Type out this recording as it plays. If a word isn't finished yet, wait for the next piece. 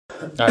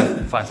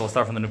Alright, fine, so we'll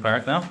start from the new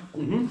parak now.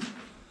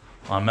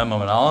 On Mem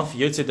and Aleph,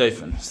 Yotze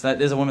Dofen. So that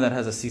is a woman that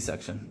has a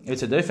C-section.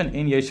 Yotze Dofen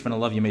in Yeshvin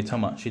Alav Yemei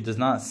Toma. She does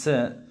not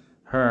sit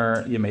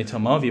her Yemei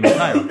Toma of Yemei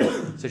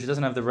Taira. So she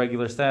doesn't have the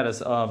regular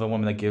status of a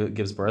woman that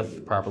gives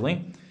birth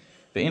properly.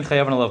 Ve'in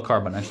Chayavan Alav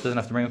Karban. And she doesn't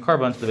have to bring a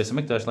Karban to the Beis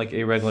HaMikdash like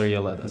a regular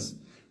Yeledes.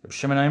 Reb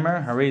Shimon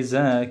Aimer, Harei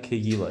Zeh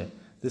Kiyilei.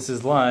 This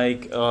is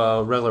like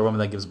a regular woman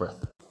that gives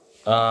birth.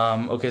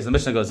 Okay, so the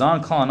Mishnah goes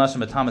on. Kol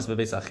Anashim B'Tamas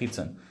B'Beis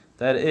HaChitzon.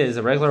 That is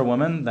a regular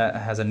woman that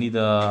has a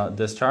Niddah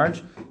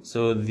discharge.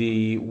 So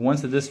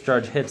once the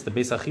discharge hits the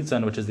Beis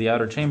HaChitzon, which is the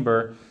outer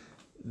chamber,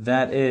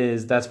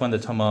 that's when the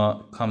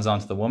Tuma comes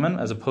onto the woman,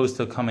 as opposed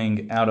to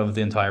coming out of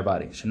the entire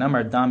body.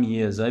 Shenamar Dam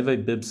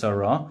Yezayve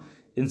Bibsara,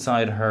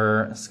 inside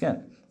her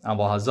skin.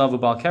 Abal Hazav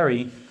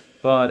Balkari,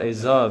 but a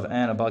Zav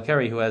and a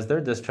Balkari who has their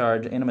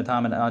discharge, they're only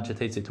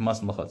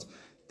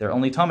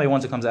Tameh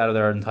once it comes out of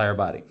their entire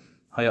body.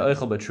 Haya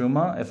Eichel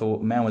Betruma, if a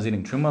man was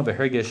eating Truma,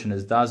 Behergish in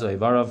his Dazo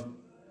Evarav,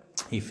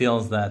 he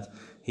feels that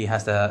he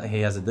has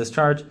a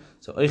discharge.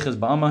 So Eiches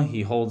Ba'ama,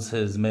 he holds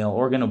his male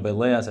organ,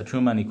 Ubeleas a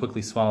Truma, and he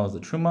quickly swallows the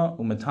Truma,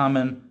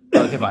 Umetamen,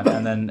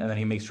 and then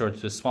he makes sure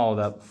to swallow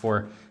that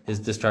before his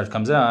discharge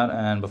comes out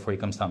and before he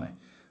comes Tameh.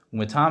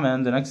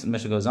 Umetamen, the next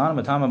Mishnah goes on,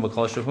 Umetamen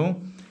B'Kol Shehu,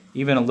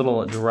 even a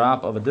little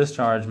drop of a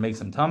discharge makes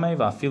him Tameh,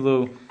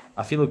 Afilu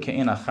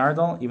Ke'in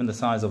Achardal, even the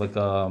size of like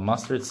a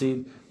mustard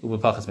seed,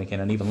 Ubepachas Mekin,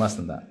 and even less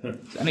than that.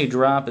 So any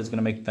drop is going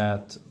to make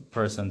that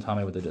person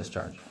Tameh with the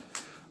discharge.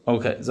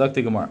 Okay,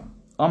 Zakti Gemara.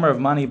 Amar of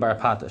Mani Bar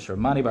Patish, or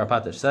Mani Bar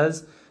Patish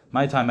says,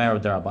 My time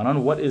of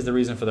Darabanan. What is the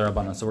reason for the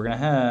Rabbanan? So we're going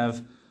to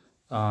have,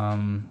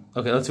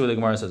 okay, let's see what the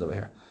Gemara says over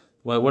here.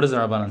 What does the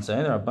Rabbanan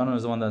say? The Rabbanan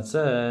is the one that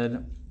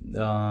said,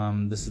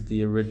 this is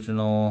the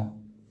original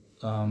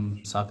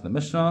Sak in the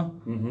Mishnah.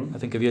 I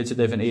think of Yetzi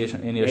Dev and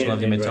Eish Lav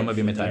Yemei Toma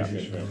Yemei Taira.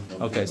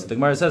 Okay, so the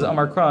Gemara says,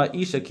 Amar Kra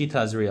Isha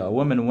Kitazriya, a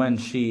woman when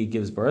she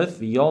gives birth,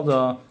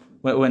 V'yolda,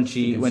 when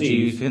she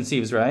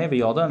conceives, right?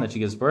 V'yolda, and then she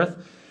gives birth.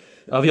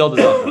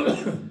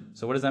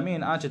 So what does that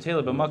mean?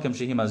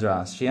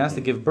 She has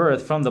to give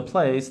birth from the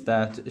place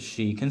that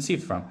she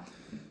conceived from.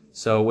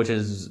 So which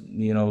is,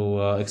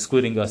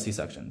 excluding a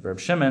C-section. Reb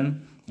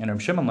Shimon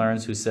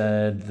learns, who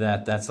said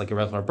that that's like a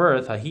regular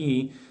birth.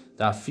 Hahi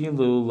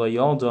dafilu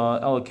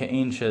layolda el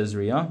ke'ein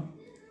shezriya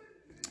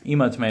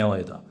ima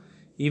tme'oleda.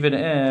 Even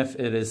if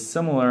it is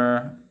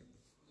similar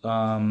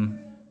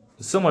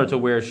to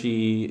where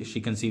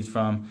she conceived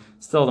from,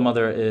 still the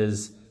mother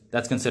is.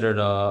 That's considered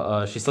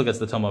she still gets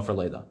the toma for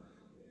Leda,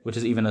 which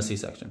is even a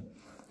C-section.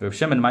 Reb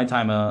Shimon, my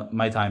time.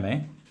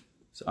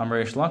 So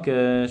Amrish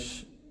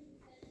Lakish,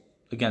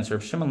 again, so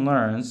Reb Shimon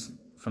learns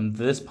from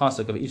this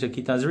pasuk of Isha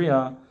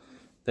Kitazriya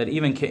that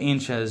even Ke'ein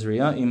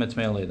Shezriya imat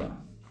Leda.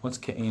 What's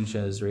Ke'ein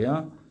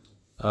Shezriya?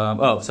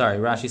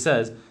 Rashi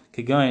says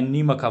Kegoyin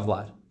Nima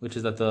Kavlad, which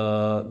is that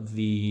the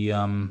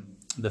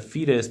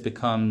fetus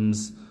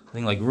becomes, I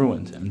think, like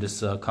ruined and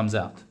just comes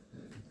out,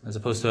 as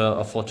opposed to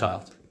a full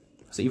child.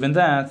 So even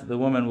that, the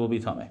woman will be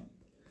Tameh.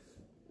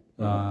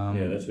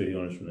 That's what you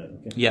learned from that.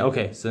 Okay. Yeah,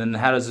 okay. So then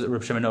how does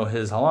Reb Shimon know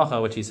his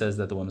halacha, which he says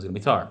that the woman's going to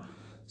be tar?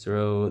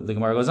 So the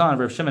Gemara goes on,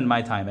 Reb Shimon,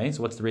 my time.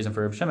 So what's the reason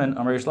for Reb Shimon?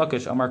 Amar Yish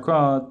Lakish, Amar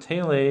Kra,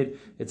 Taled,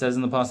 it says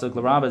in the pasuk,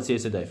 L'Rabat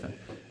Tziyas Defen.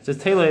 It says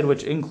Taled,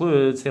 which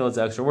includes, Taled's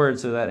the extra word,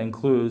 so that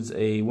includes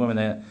a woman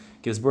that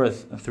gives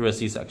birth through a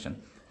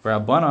C-section. For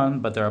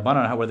Rabbanan, but the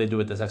Rabbanan, how would they do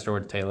with this extra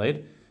word,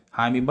 Taled?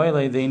 Haimi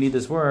Baile, they need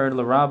this word,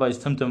 L'Rabat is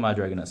Tumtum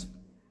Madraginus.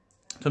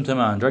 Tumtum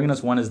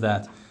Androgynous. One is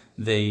that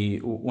we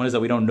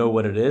don't know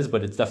what it is,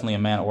 but it's definitely a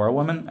man or a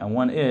woman, and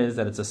one is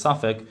that it's a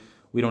suffix.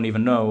 We don't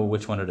even know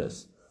which one it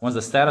is.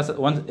 Its status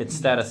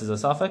is a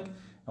suffix,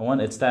 and one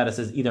its status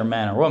is either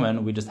man or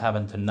woman. We just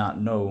happen to not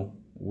know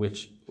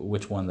which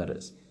one that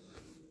is.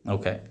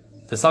 Okay.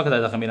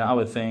 I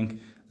would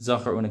think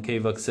Zachar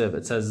unekeva ksiv.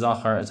 It says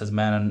Zachar. It says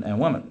man and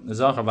woman.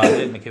 Zachar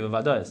vadid nekeva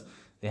vadais.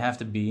 They have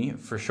to be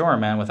for sure a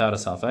man without a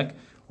suffix,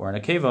 or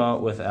an akeva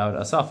without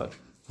a suffix.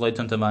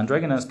 Tumtum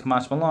androgynous,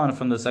 kamash malan,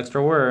 from this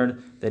extra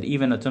word that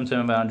even a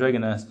tumtum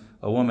androgynous,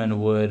 a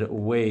woman would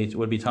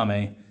be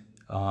tameh,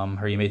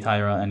 her yemei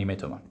taira and yemei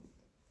toma.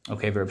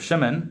 Okay, Reb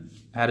Shimon,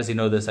 how does he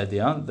know this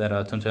idea that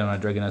a tumtum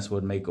androgynous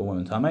would make a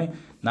woman tameh?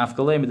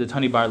 Nafkalei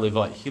midetani bar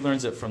levai. He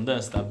learns it from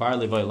this, that bar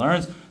levai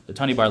learns the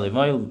tani bar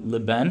levai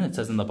leben. It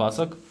says in the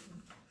pasuk,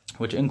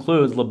 which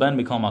includes leben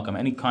mikol makam,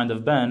 any kind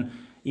of ben,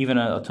 even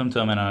a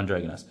tumtum and an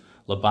androgynous.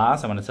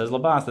 Labas, and when it says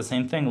labas, the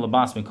same thing.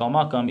 Labas mikol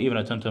makam, even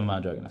a tumtum and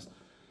androgynous.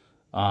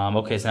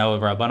 Okay, so now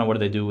with Rabbanan, what do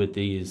they do with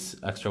these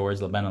extra words,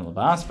 Laben and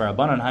Labas? For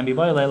Rabbanan, Haimi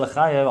Baile,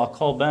 L'chayev, I'll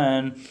call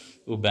Ben,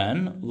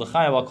 Uben,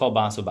 L'chayev, I'll call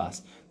Bas,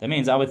 Ubas. That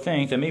means I would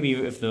think that maybe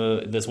if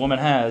this woman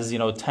has,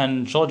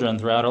 10 children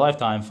throughout her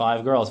lifetime,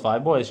 5 girls,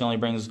 5 boys, she only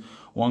brings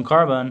 1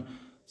 carbon.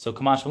 So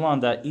Kamash Malan,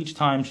 that each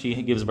time she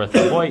gives birth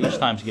to a boy, each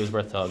time she gives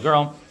birth to a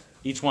girl,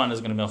 each one is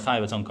going to be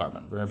L'chayev its own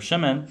carbon. Reb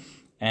Shimon,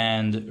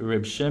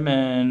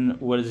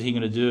 what is he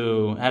going to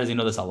do? How does he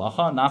know this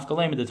halacha?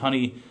 Nafkalei,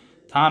 Midetani,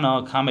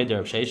 Tana Kame de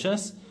Reb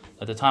Sheshes,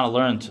 that the Tana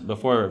learned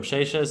before Reb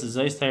Sheshes,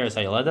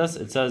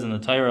 it says in the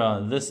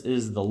Torah, this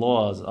is the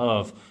laws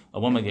of a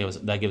woman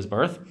that gives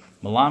birth.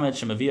 Malamed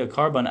shemavia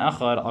karban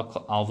echad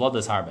al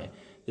vladas harbe.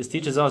 This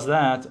teaches us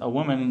that a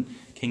woman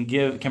can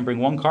bring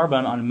one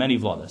karban on many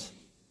vladas.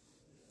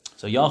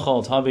 So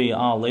yachol tavi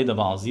al leida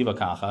val ziva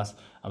kachas.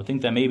 I would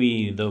think that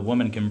maybe the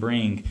woman can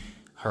bring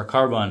her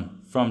karban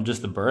from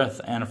just the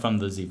birth and from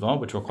the ziva,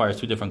 which requires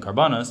two different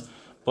karbanas,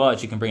 but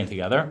she can bring it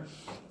together.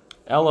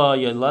 Ella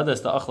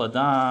yeledes the achla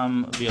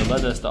dam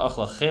v'yeledes the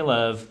achla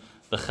chelev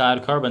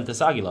b'chad karban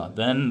tesagila.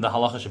 Then the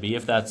halacha should be,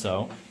 if that's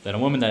so, that a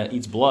woman that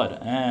eats blood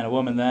and a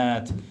woman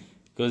that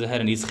goes ahead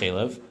and eats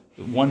chelev,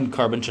 one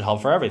karban should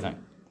help for everything.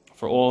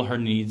 For all her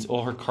needs,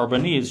 all her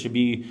karban needs should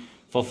be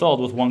fulfilled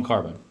with one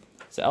karban.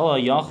 So Ella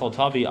yachol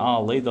tavi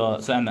al leida,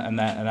 and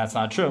that's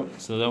not true.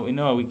 So that we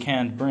know we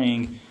can't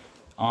bring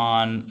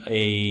on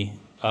you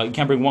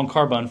can't bring one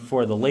karban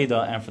for the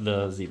leida and for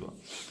the ziva.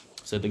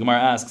 So the Gemara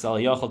asks, Ella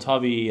yachol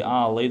tavi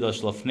al leida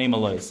shlafnei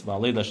malois va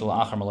leida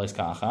shlachar malois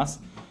ka'achas,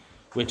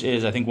 which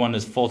is, I think one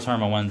is full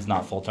term and one's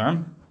not full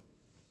term.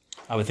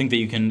 I would think that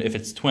you can, if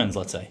it's twins,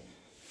 let's say.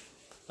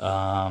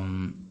 Let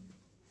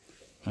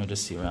me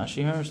just see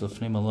Rashi here.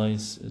 Shlafnei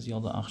malois is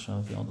yalda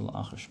achshav yalda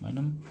la'achar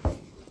shmeinim.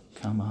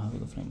 Kama havi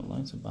lefnei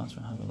malois and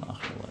basra havi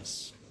la'achar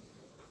malois.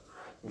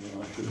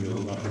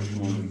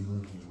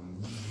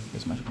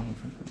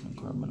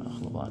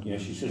 Yeah,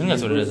 she says I think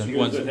that's what it is. I think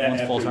one's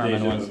full term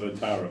and one's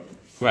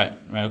right.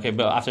 Okay,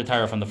 but after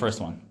Tyra from the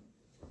first one.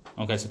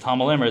 Okay, so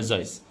Talmud is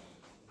Zeis.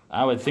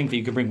 I would think that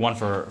you could bring one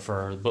for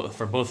both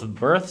of the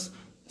births.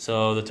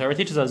 So the Torah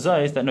teaches us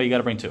Zeis that no, you got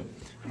to bring two.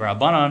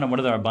 Rabbanan, and what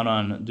do the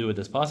Rabbanan do with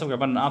this pasuk?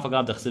 Rabbanan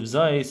afagav dechsiv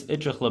Zeis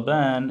itchich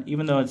leben.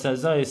 Even though it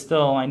says Zeis,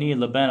 still I need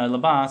leben or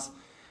lebas.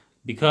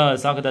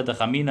 Because I would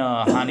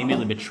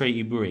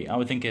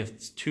think if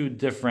it's two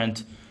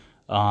different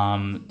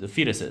the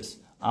fetuses.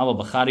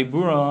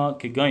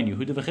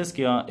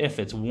 If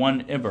it's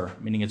one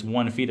iber, meaning it's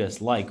one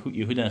fetus, like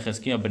Yehuda and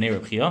Chizkiah b'nei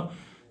Reb Chia,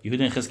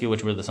 Yehuda and Chizkiah,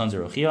 which were the sons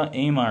of Reb Chia,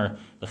 Amar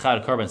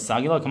b'chad karban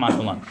sagila kamash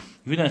malan.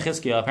 Yehuda and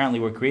Chizkiah apparently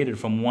were created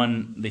from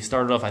one. They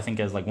started off, I think,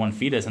 as like one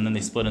fetus, and then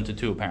they split into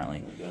two.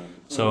 Apparently,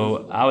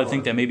 so I would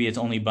think that maybe it's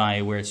only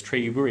by where it's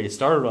trei iburi. It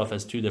started off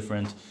as two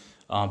different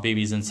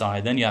babies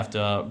inside. Then you have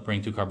to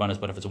bring two karbanas.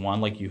 But if it's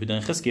one, like Yehuda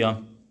and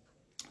Chizkiah,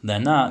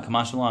 then not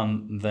kamash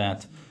malan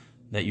that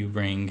you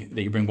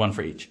bring one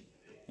for each.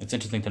 It's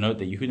interesting to note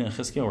that Yehuda and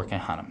Chizkiah were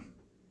kehanim.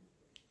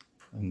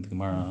 And the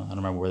Gemara, I don't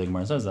remember where the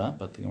Gemara says that,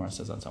 but the Gemara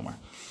says that somewhere.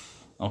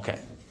 Okay,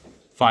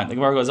 fine. The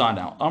Gemara goes on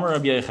now. Amar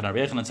Rabbi Yechanan. Rabbi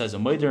Yechanan says,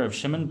 "Umayder Rav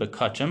Shimon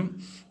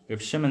bekachim."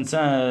 Rav Shimon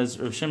says,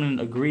 Rav Shimon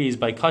agrees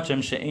by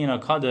kachim she'ena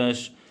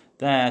kaddish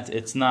that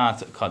it's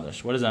not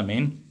kaddish. What does that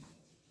mean?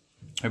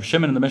 Rav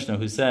Shimon in the Mishnah,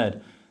 who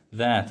said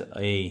that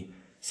a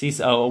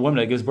woman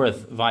that gives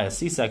birth via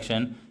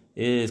C-section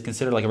is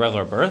considered like a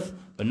regular birth,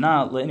 but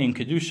not le'inyan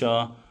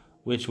kedusha,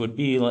 which would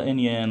be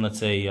le'inyan, let's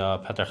say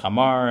pater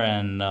chamar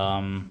and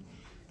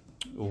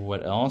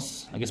what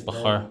else? I guess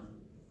bachar.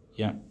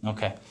 Yeah.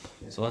 Okay.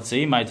 So let's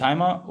see. My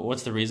taima.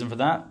 What's the reason for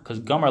that? Because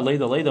gamar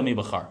leida mi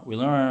bachar. We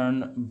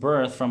learn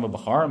birth from a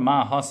bachar.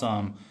 Ma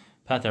hasam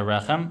pater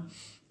rechem.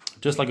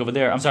 Just like over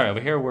there. I'm sorry. Over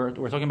here we're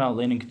talking about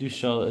le'inyan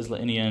kedusha is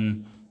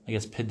le'inyan. I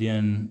guess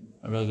pidyon,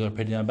 a regular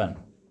pidyon ben.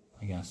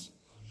 I guess.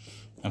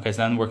 Okay, so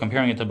then we're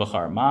comparing it to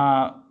Bechar.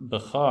 Ma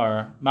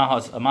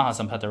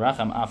hasam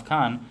paterachem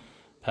afkan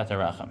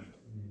paterachem.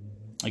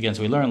 Again,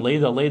 so we learn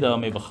Leida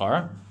me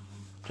Bechar.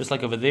 Just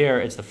like over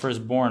there, it's the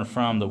firstborn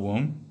from the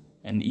womb.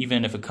 And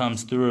even if it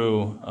comes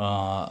through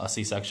a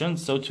C-section,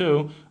 so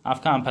too,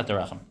 afkan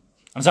paterachem.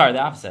 I'm sorry,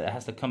 the opposite. It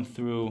has to come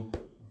through...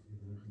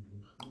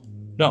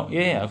 No,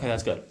 yeah, okay,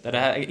 that's good.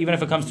 Even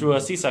if it comes through a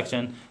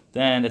C-section,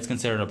 then it's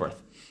considered a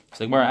birth.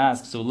 So the Gemara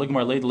asks, so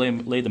Ligmar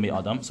Leida me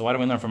Adam. So why do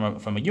we learn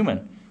from a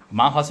human?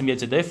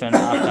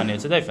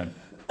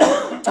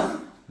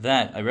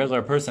 That a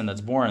regular person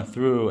that's born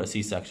through a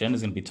C-section is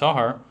going to be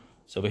tahar.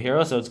 So over here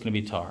also it's going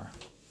to be tahar.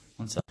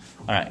 All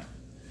right.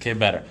 Okay,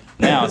 better.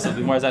 Now, so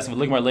the Gemara is asking,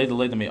 Ligmar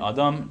Leida me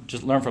Adam.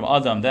 Just learn from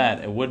Adam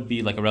that it would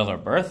be like a regular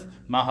birth.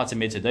 It's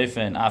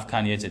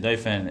going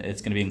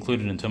to be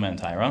included in Tumah and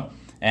Tyra.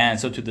 And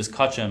so too, this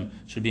kachim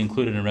should be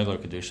included in regular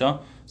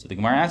kedusha. So the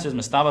Gemara answers,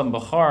 "Mistaba and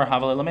Bachar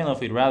haval elamelach."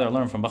 We'd rather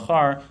learn from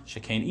Bachar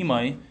shekain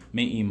imay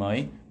me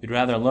imay. We'd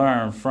rather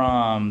learn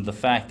from the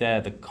fact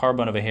that the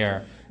carbon over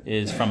here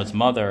is from its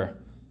mother,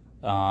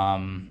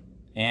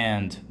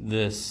 and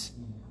this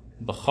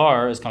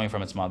Bachar is coming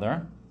from its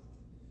mother,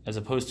 as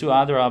opposed to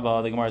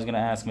Adarabah. The Gemara is going to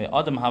ask me,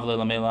 "Adam haval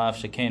elamelach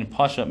shekain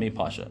pasha me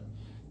pasha,"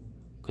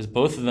 because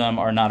both of them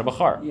are not a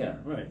Bachar. Yeah,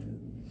 right.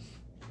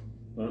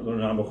 Learn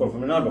a non-Bechor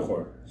from a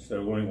non-Bechor.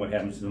 So learning what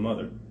happens to the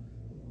mother.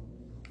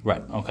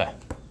 Right, okay.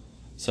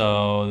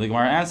 So the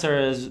Gemara answer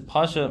is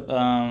Pasha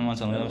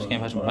Pasha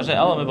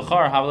Ela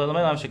Bechar Havle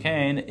Lamelav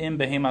Shekain Im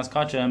Behemas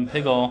Kachem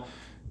Pigol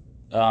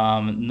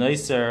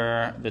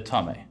Nicer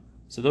Betame.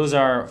 So those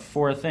are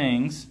four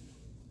things.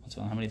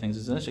 So how many things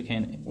is this?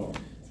 Shekain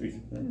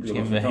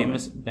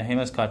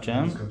Behemas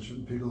Kachem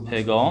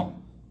Pigol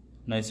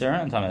Nicer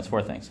and Tame. That's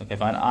four things. Okay,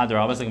 fine.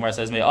 Adarabas, the Gemara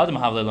says, May Adam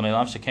Havle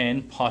Lamelav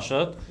Shekain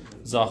Pasha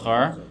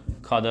Zachar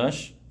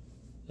Kadosh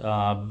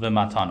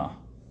V'matana.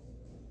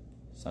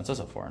 So that's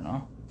also 4,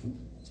 no?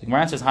 So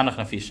Gemara says Hanach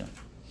Nafisha.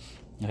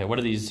 Okay, what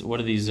are these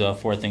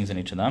 4 things in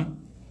each of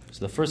them?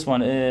 So the first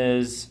one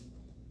is,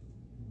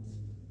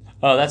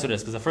 that's what it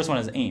is, because the first one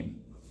is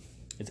aim.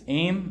 It's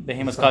aim,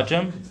 behemoth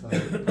kachim,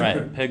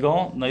 right?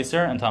 Pigol,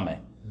 nicer, and tame.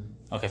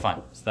 Okay,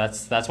 fine. So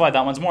that's why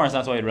that one's more. So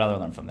that's why you'd rather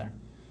learn from there.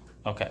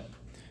 Okay,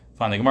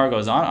 fine. The Gemara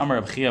goes on.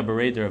 Amar Abchia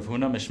Bereder of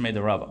Huna Mishmei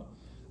de Rabba.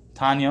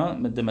 Tanya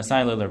the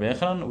Masai le Rabbi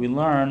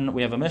Yechanan.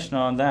 We have a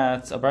Mishnah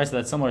that's a brayso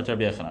that's similar to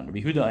Rabbi Yechanan.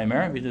 Rabbi Huda Aimer.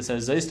 Rabbi Huda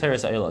says Zeis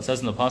Teres Ha'ila. It says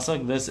in the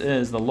pasuk, this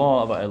is the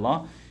law of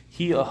Ha'ila.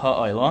 Hi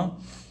Ha'ila.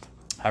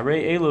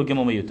 Harei Elu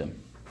Gimel Miyutim.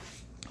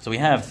 So we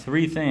have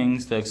 3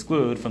 things to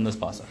exclude from this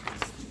pasuk,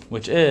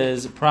 which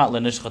is prat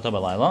lenishchata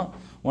b'layla.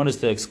 One is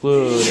to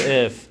exclude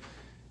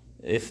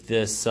if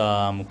this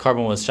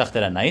carbon was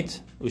shachted at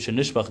night. Usha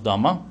nishbach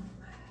dama.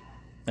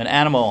 An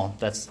animal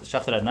that's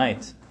shachted at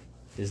night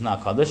is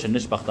not kaddish. And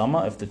nishbach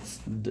dama, if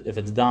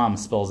its dam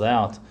spills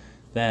out,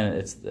 then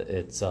it's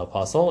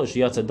pasul.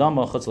 Ushiyatza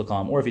dama chutz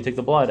l'kam. Or if you take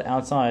the blood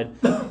outside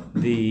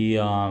the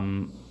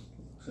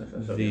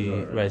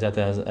right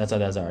outside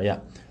the azara, yeah.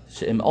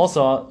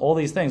 Also, all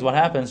these things, what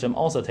happens? Shem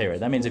also tered.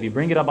 That means if you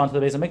bring it up onto the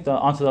base of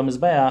mikvah, onto the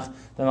mizbeach,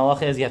 then the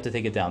halacha is you have to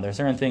take it down. There are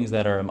certain things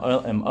that are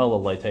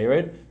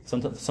tered.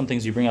 Some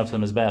things you bring up to the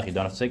mizbeach, you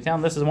don't have to take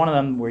down. This is one of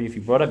them where if you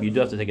brought up, you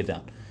do have to take it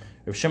down.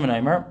 Rav Shimon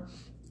Aimer,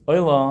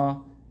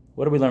 oila.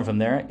 What do we learn from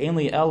there?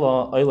 Ainli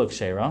ella oila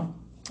kshera.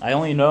 I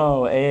only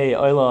know a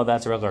oila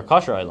that's a regular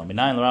kosher oila.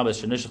 Minayin l'rabas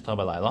shenishchta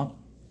b'layla.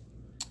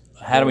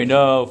 How do we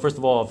know? First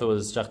of all, if it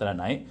was shechted at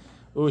night.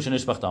 Or if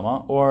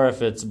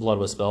its blood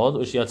was spilled,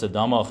 or if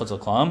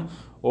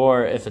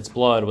its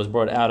blood was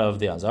brought out of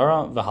the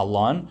azara,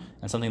 v'halan,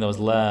 and something that was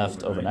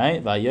left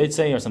overnight,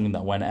 v'yotze, or something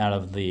that went out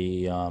of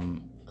the, I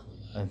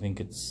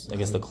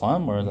guess the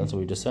klam, or that's what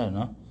we just said,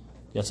 no?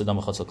 Yotze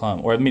dama chutz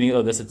l'klam, or meaning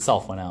this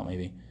itself went out,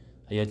 maybe.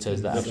 Yotze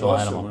is the actual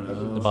animal,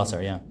 the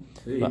basar, yeah.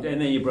 And then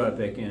you brought it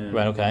back in.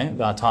 Right, okay.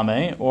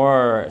 V'atame,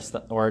 or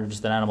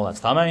just an animal that's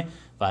tame.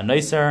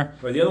 V'anoiser.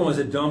 Right, the other one's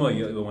a dama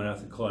you went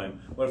out to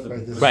climb. What if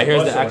right,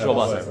 here's the actual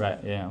basar. Right,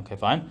 yeah, okay,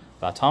 fine.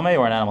 V'atame,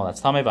 or an animal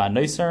that's tame.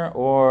 V'anoiser,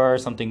 or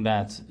something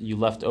that you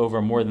left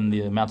over more than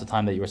the amount of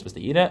time that you were supposed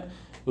to eat it.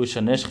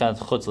 Ushanishchat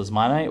chutz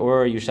l'zmanei,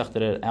 or you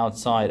shechted it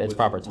outside its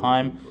proper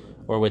time,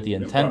 or with the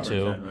intent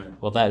to.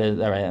 Right. Well, that is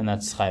right, and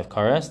that's chayav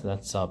kares.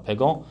 That's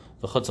pigol.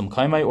 V'chutzim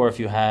kaimai, or if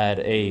you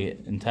had a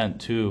intent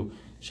to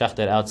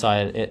shechted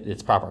outside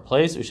its proper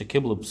place,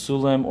 ushakiblu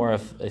psulim, or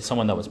if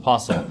someone that was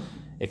pasul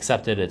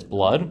accepted its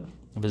blood,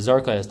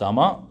 v'zarka is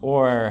dama,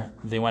 or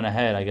they went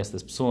ahead, I guess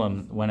this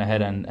psulim went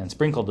ahead and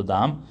sprinkled the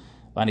dam,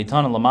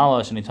 v'anitan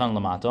lamala shanitan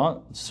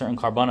lamata, certain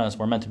karbanas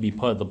were meant to be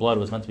put, the blood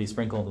was meant to be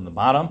sprinkled in the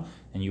bottom,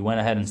 and you went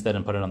ahead instead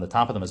and put it on the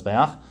top of the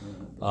mizbeach,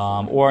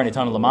 or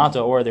anitan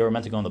lamata, or they were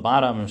meant to go on the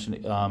bottom,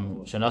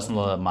 shanasan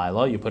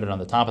lamaila, you put it on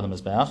the top of the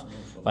mizbeach,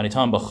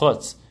 v'anitan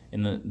b'chutz,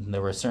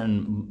 there's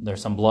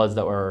some bloods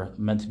that were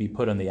meant to be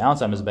put on the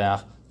outside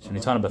mizbeach.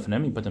 Shenitan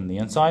b'fnim, you put them on the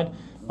inside.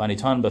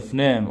 V'anitan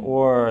b'fnim,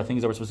 or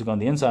things that were supposed to go on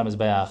the inside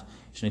mizbeach.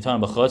 Shenitan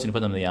b'chutz, you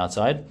put them on the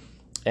outside.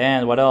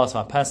 And what else?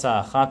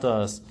 V'pesach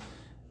chatas,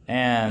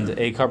 and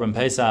a carbon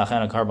pesach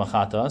and a carbon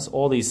chatas.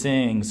 All these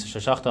things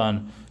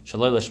sheshachtan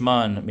shalei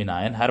lishman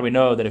minayin. How do we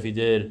know that if you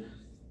did?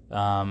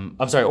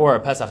 Or a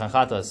pesach and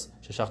chatas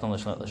sheshachtan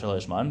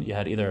shalei lishman. You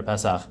had either a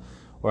pesach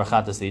or a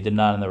chatas that you did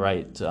not in the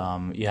right,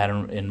 you had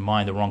in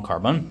mind the wrong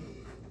carbon.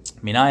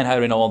 Minayin, how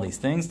do we know all these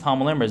things? That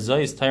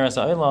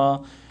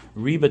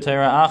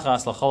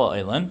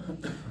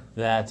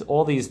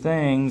all these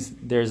things,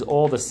 there's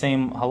all the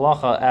same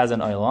halacha as an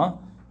oila,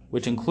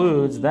 which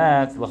includes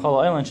that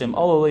l'chol ha'olen shem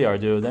olo lo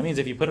yardu. That means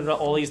if you put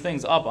all these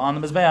things up on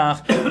the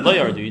mizbeach, lo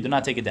yardu, you do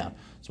not take it down.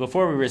 So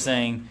before we were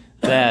saying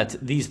that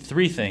these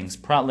 3 things,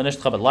 prat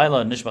lenishcha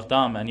b'layla, nishbach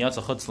dam, and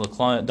yatsa chutz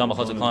dam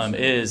chutz l'klam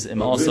is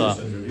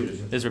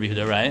Rabbi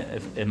Huda, right?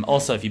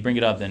 If you bring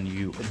it up, then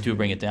you do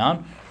bring it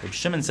down. Rabbi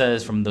Shimon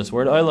says from this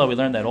word oila, we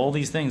learned that all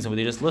these things that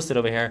we just listed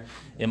over here,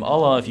 im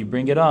Allah, if you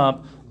bring it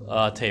up,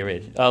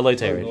 teirid, lo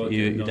teirid,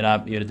 you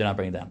did not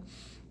bring it down.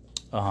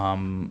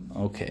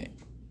 Okay.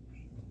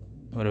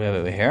 What do we have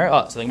over here?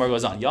 So the Gemara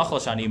goes on. Yachal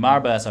shani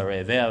marbas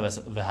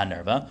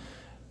v'hanerva.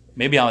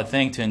 Maybe I would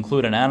think to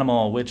include an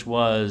animal which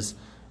was,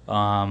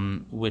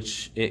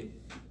 which a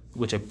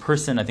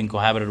person I think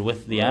cohabited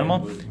with the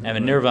animal, and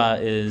a nirva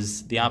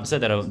is the opposite,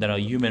 that a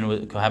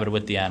human cohabited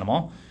with the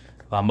animal.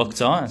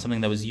 Muktzah, and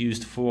something that was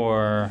used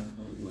for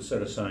was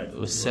set aside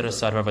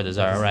for avodah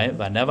zarah, right?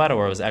 V'nevad,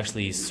 or it was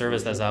actually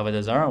serviced as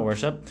avodah zarah,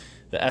 worship.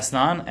 The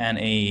esnan,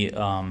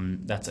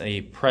 and that's a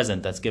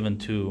present that's given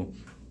to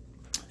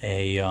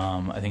a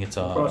I think it's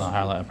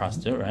a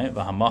prostitute, right?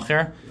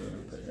 V'hamacher.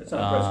 That's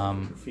not a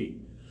present for feet.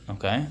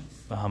 Okay.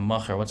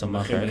 V'hamacher. What's a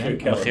macher again?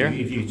 Machir.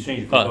 If you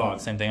change it for dog.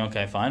 Same thing.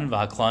 Okay, fine.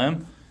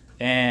 V'haklaim,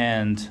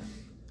 and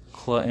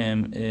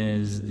klaim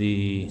is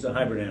it's a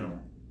hybrid animal.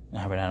 A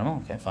hybrid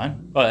animal. Okay,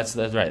 fine. Oh, that's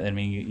right. I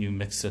mean, you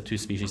mix 2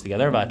 species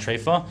together.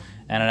 V'hatrefa,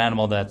 and an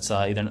animal that's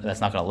either that's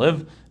not going to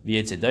live.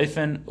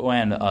 V'yetzedayfen,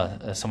 and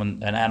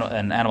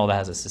an animal that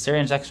has a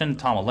cesarean section.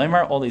 Tam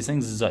lemer. All these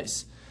things is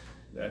zeis.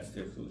 That's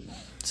the exclusion.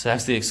 So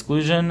that's the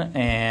exclusion,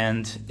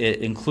 and it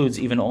includes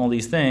even all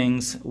these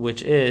things,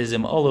 which is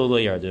im olu lo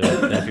yardu.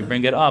 That if you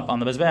bring it up on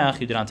the mizbeach,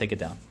 you do not take it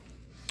down.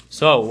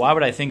 So why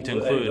would I think to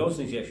include those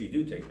things? You actually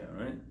do take down,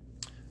 right?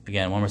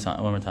 Again, one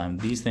more time.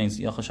 These things,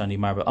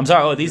 I'm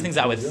sorry. Oh, these things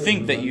I would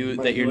think that you're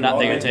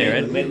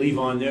teared. May leave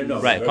on there,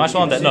 no. Right,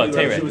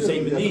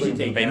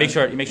 teared. Right, make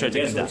sure it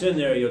takes it down. What's in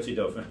there, Yotzi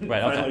Dofen.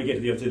 Right, okay. Finally get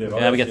to the Yotzi Dofen.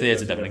 Yeah, we get to the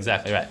Yotzi Dofen,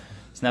 exactly right.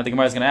 So now the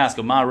Gemara is going to ask,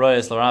 why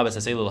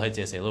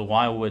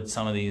would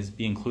some of these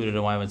be included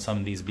and why would some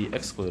of these be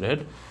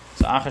excluded?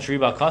 So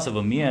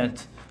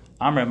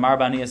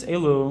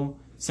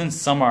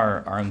since some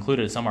are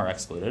included, some are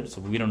excluded,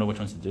 so we don't know which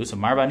ones to do. So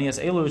the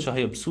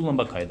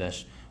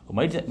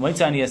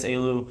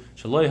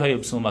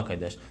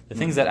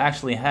things that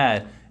actually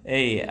had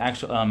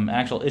an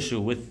actual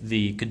issue with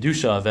the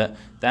kedusha of it,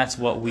 that's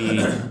what we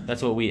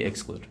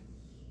exclude.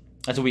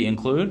 That's what we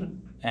include,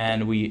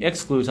 and we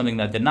exclude something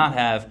that did not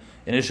have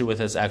an issue with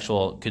its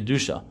actual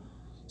kedusha.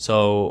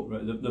 So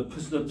right, the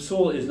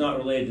psul is not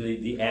related to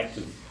the act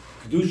of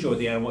kedusha with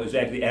the animal; it's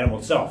actually the animal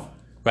itself.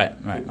 Right.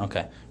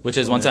 Okay. Which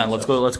is one second. Let's go